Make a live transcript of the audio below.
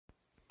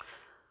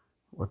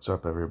What's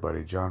up,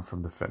 everybody? John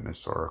from the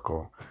Fitness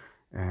Oracle,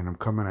 and I'm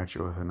coming at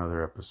you with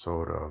another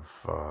episode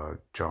of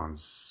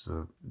John's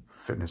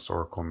Fitness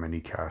Oracle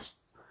minicast.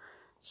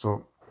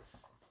 So,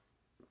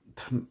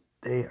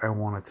 today I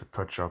wanted to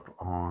touch up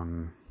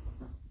on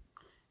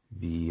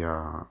the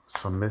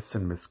some myths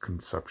and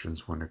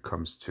misconceptions when it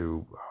comes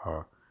to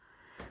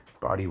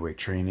body weight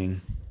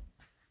training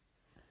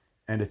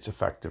and its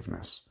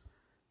effectiveness.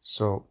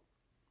 So,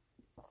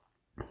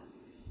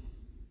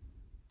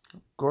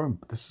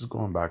 this is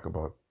going back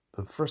about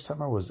the first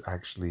time I was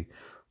actually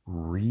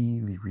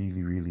really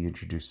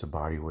introduced to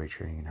body weight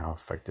training and how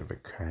effective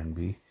it can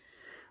be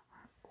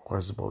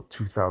was about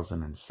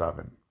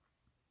 2007.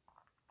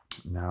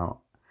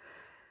 Now,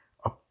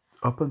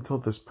 up until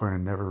this point, I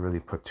never really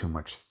put too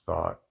much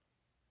thought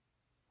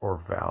or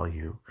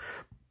value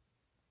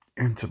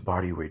into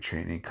body weight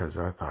training because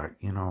I thought,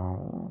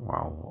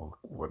 well,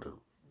 what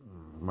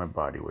my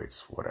body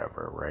weight's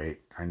whatever, right?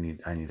 I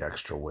need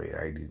extra weight.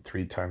 I need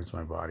 3 times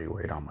my body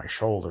weight on my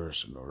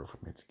shoulders in order for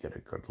me to get a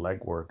good leg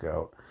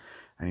workout.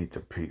 I need to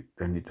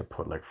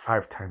put like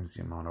 5 times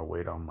the amount of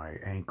weight on my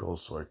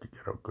ankles so I could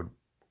get a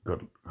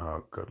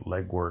good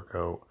leg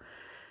workout.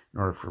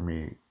 In order for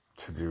me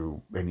to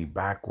do any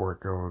back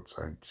workouts,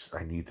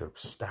 I need to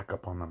stack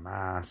up on the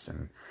mass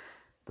and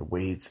the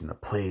weights and the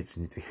plates.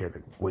 I need to hear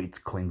the weights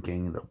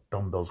clinking, the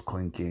dumbbells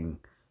clinking,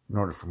 in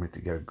order for me to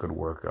get a good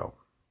workout.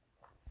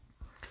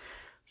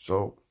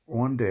 So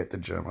one day at the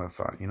gym, I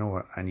thought, you know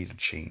what, I need to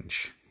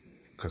change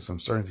because I'm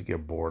starting to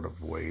get bored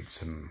of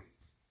weights and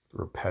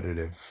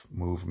repetitive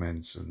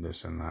movements and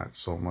this and that.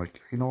 So I'm like,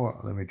 you know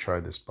what, let me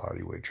try this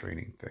body weight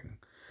training thing.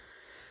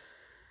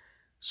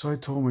 So I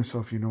told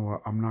myself, you know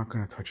what, I'm not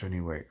going to touch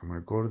any weight. I'm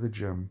going to go to the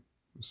gym,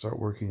 start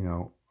working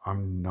out.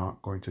 I'm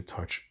not going to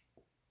touch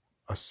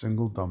a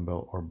single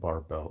dumbbell or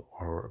barbell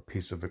or a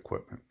piece of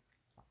equipment.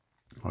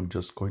 I'm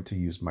just going to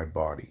use my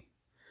body.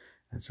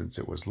 And since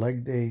it was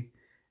leg day,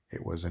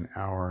 it was an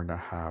hour and a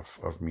half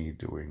of me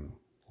doing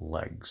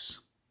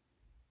legs,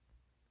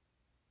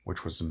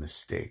 which was a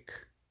mistake.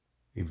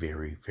 A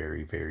very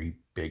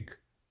big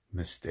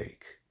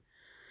mistake.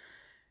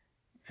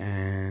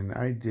 And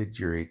I did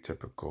your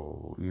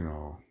atypical,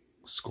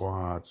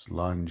 squats,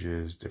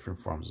 lunges,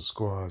 different forms of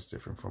squats,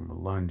 different forms of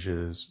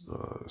lunges,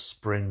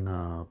 spring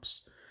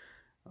ups,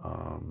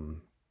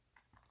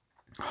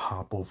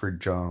 hop over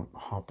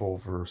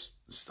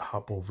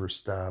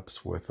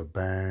steps with a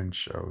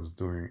bench. I was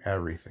doing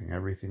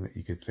everything that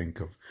you could think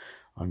of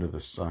under the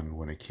sun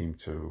when it came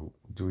to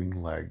doing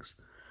legs.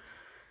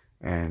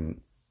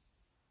 And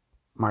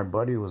my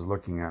buddy was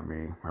looking at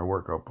me, my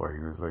workout buddy,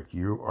 was like,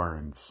 you are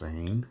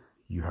insane.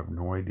 You have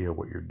no idea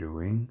what you're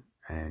doing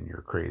and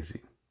you're crazy.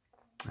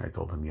 I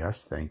told him,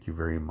 yes, thank you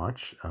very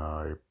much.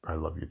 I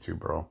love you too,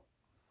 bro.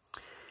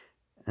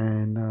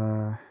 And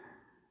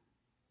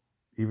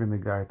even the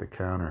guy at the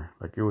counter,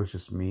 like it was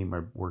just me,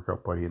 my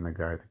workout buddy, and the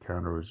guy at the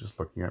counter was just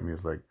looking at me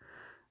as like,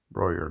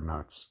 bro, you're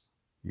nuts.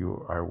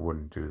 I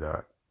wouldn't do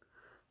that.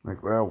 I'm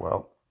like,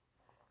 well,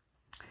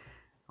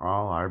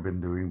 I've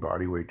been doing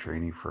body weight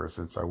training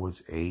since I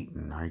was 8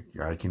 and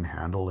I can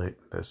handle it,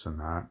 this and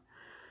that.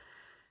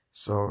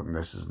 So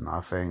this is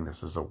nothing.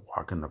 This is a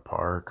walk in the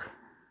park.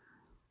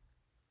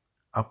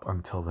 Up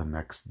until the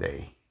next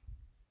day.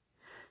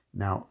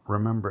 Now,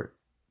 remember,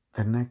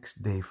 the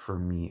next day for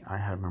me, I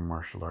had my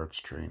martial arts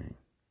training.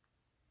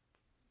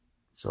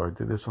 So I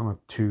did this on a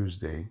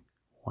Tuesday.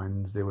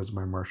 Wednesday was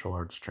my martial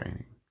arts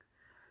training.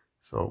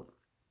 So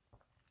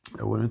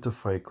I went into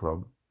Fight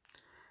Club.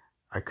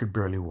 I could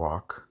barely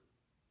walk.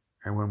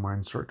 And when my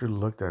instructor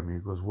looked at me, he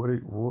goes,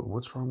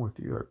 what's wrong with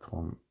you? I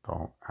told him,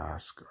 don't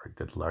ask. I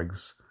did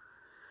legs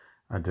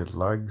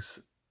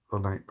the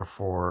night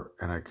before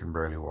and I can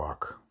barely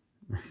walk.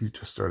 He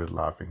just started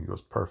laughing. He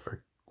goes,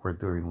 perfect. We're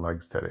doing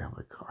legs today. I'm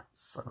like, God,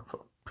 son of a...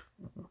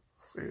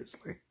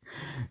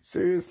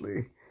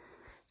 Seriously.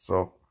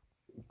 So,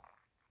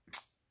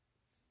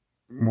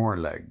 more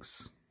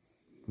legs.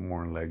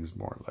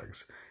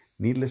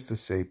 Needless to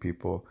say,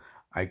 people,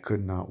 I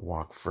could not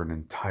walk for an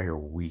entire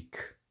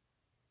week.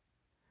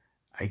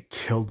 I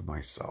killed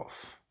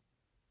myself.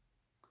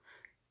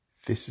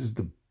 This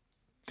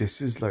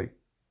is like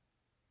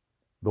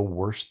the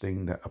worst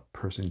thing that a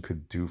person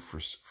could do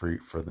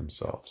for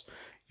themselves.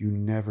 You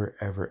never,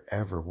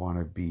 ever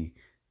want to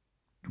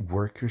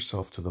work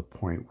yourself to the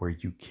point where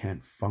you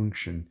can't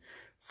function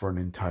for an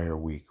entire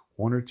week.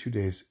 1 or 2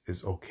 days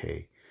is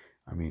okay.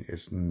 I mean,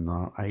 it's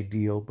not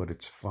ideal, but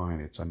it's fine.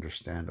 It's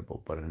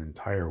understandable. But an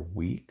entire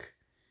week,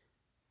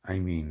 I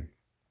mean,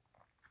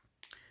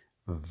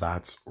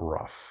 that's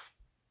rough.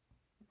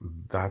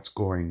 That's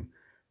going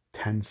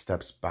 10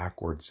 steps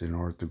backwards in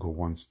order to go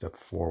 1 step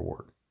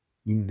forward.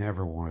 You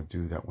never want to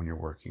do that when you're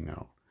working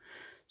out.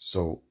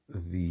 So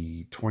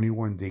the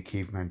 21-day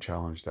caveman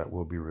challenge that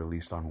will be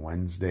released on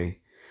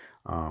Wednesday,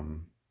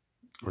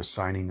 we're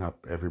signing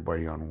up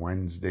everybody on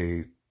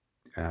Wednesday.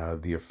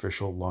 The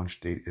official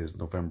launch date is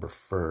November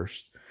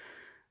 1st.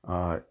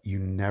 You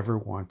never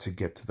want to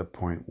get to the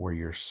point where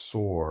you're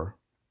sore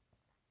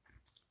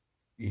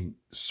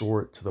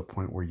sore to the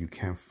point where you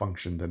can't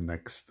function the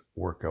next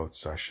workout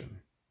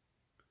session.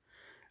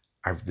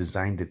 I've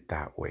designed it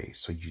that way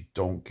so you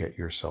don't get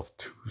yourself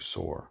too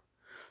sore.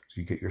 So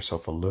you get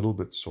yourself a little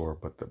bit sore,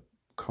 but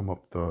come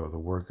up the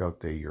workout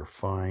day, you're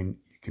fine.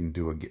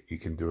 You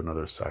can do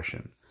another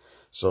session.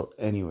 So,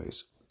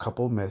 anyways, a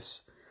couple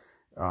myths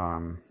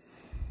and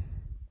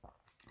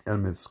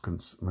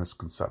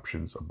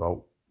misconceptions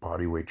about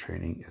bodyweight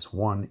training is: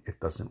 one, it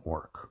doesn't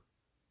work.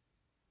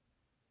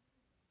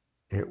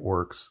 It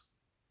works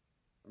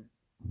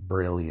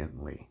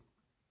brilliantly.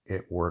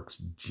 It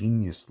works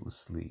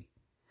geniusly.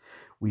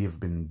 We have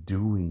been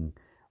doing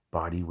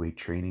bodyweight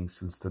training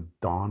since the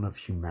dawn of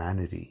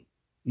humanity,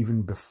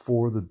 even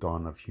before the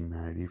dawn of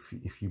humanity.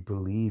 If you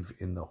believe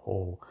in the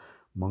whole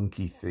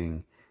monkey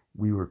thing,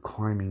 we were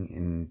climbing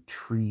in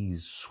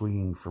trees,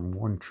 swinging from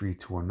one tree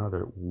to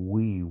another.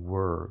 We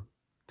were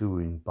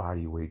doing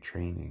bodyweight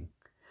training.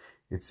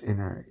 It's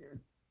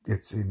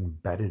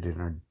embedded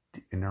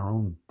in our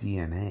own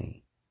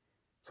DNA.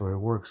 So it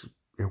works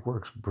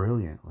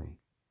brilliantly.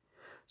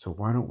 So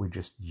why don't we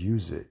just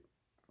use it?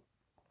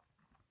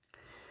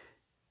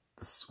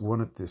 One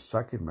of the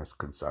second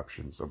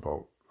misconceptions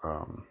about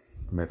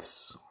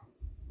myth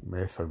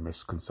or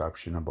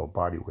misconception about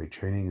bodyweight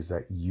training is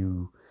that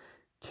you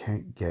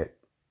can't get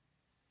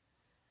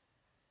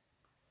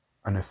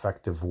an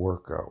effective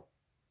workout.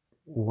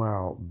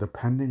 Well,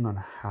 depending on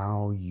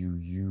how you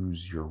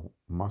use your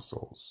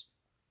muscles,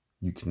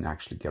 you can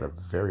actually get a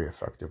very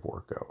effective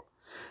workout.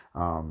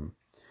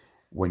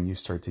 When you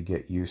start to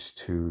get used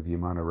to the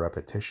amount of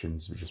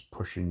repetitions of just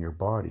pushing your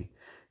body,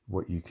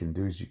 what you can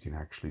do is you can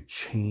actually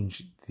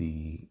change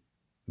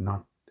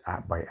not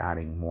by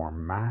adding more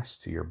mass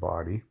to your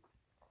body,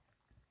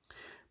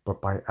 but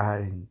by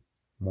adding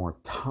more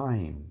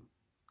time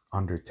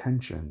under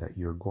tension that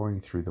you're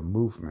going through the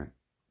movement,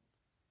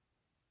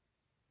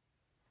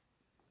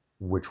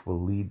 which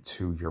will lead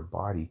to your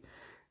body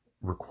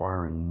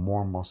requiring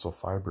more muscle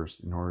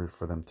fibers in order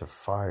for them to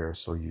fire,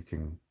 so you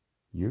can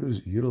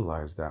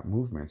utilize that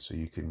movement, so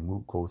you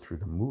can go through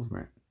the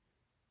movement.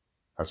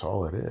 That's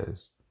all it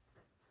is.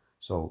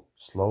 So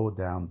slow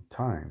down the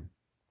time.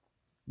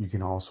 You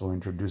can also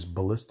introduce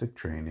ballistic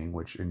training,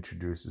 which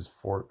introduces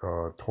torque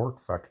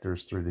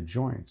vectors through the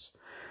joints,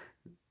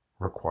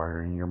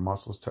 requiring your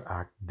muscles to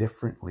act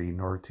differently in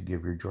order to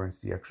give your joints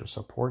the extra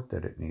support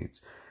that it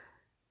needs.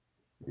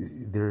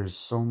 There's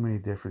so many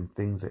different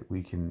things that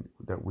we can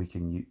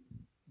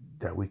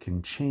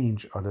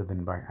change other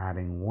than by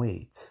adding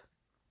weight,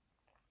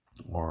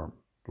 or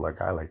like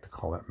I like to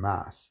call it,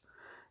 mass.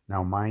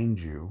 Now, mind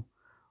you,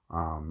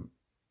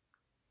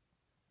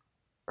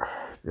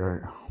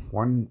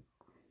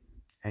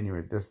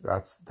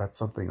 that's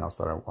something else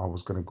that I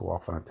was going to go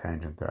off on a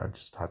tangent there. I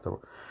just had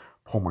to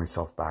pull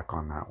myself back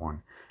on that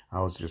one.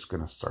 I was just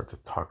going to start to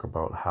talk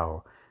about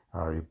how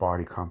your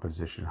body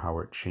composition, how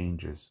it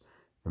changes.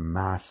 The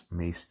mass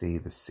may stay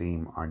the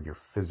same on your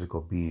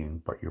physical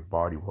being, but your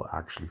body will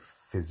actually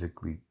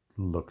physically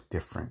look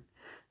different.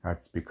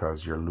 That's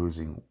because you're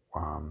losing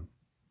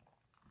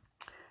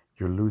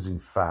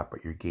fat,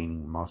 but you're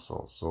gaining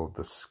muscle. So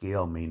the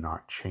scale may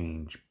not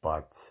change,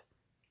 but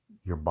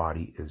your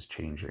body is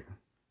changing.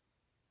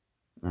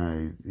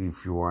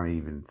 If you want to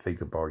even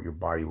think about, your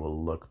body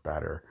will look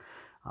better,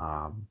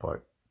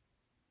 but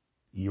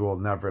you will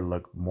never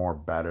look more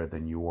better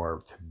than you are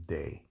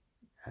today.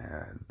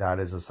 And that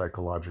is a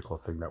psychological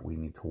thing that we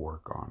need to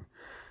work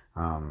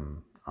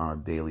on a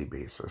daily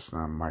basis,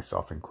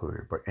 myself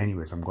included. But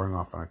anyways, I'm going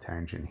off on a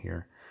tangent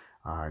here.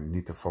 I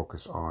need to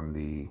focus on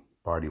the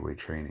bodyweight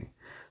training.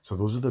 So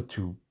those are the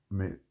two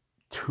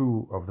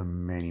of the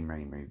many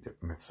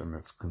myths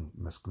and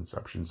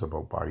misconceptions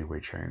about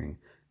bodyweight training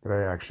that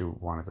I actually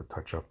wanted to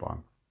touch up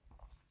on.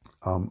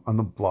 On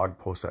the blog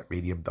post at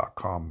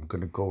medium.com, I'm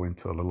going to go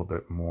into a little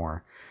bit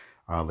more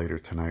later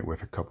tonight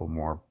with a couple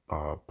more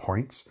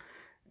points,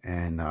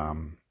 and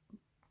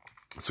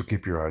so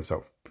keep your eyes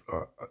out.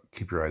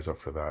 Keep your eyes out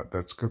for that.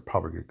 That's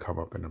probably going to come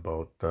up in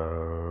about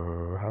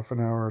half an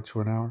hour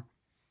to an hour.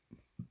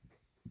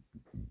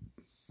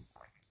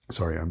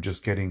 Sorry, I'm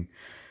just trying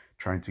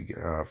to get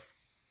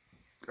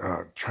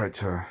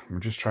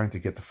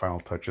the final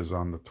touches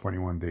on the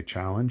 21-day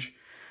challenge.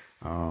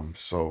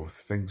 So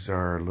things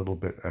are a little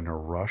bit in a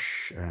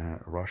rush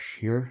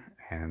here,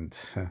 and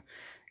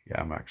yeah,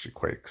 I'm actually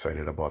quite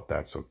excited about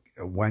that. So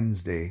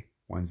Wednesday,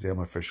 I'm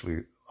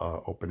officially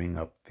opening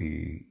up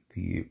the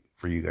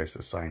for you guys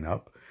to sign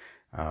up.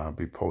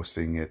 Be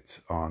posting it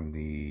on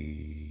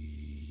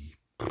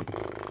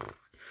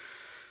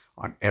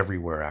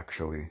everywhere,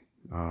 actually.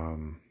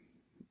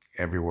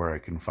 Everywhere I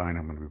can find,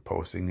 I'm going to be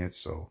posting it.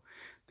 So I'm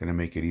going to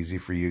make it easy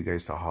for you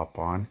guys to hop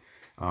on.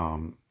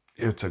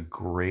 It's a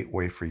great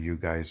way for you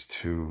guys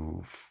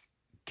to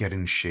get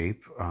in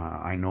shape.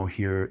 I know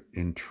here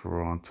in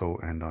Toronto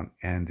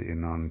and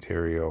in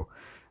Ontario,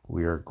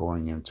 we are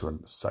going into a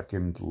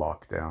second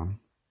lockdown,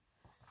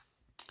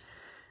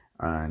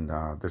 and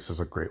this is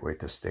a great way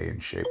to stay in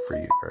shape for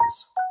you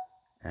guys.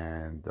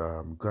 And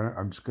I'm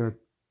just gonna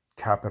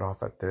cap it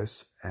off at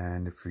this.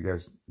 And if you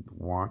guys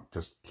want,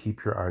 just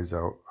keep your eyes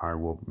out. I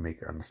will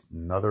make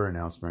another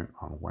announcement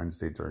on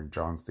Wednesday during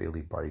John's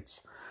Daily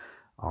Bites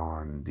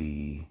on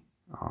the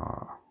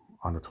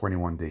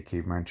 21-day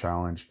caveman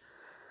challenge.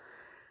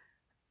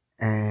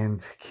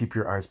 And keep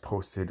your eyes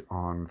posted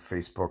on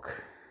Facebook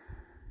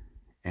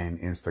and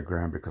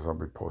Instagram, because I'll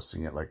be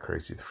posting it like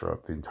crazy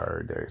throughout the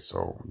entire day,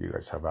 so you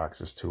guys have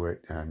access to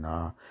it. And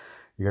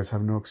you guys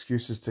have no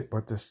excuses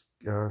but to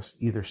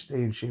either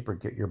stay in shape or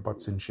get your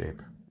butts in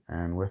shape.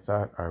 And with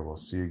that, I will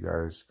see you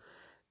guys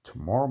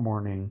tomorrow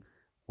morning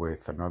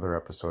with another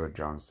episode of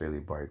John's Daily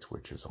Bites,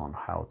 which is on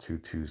How To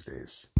Tuesdays.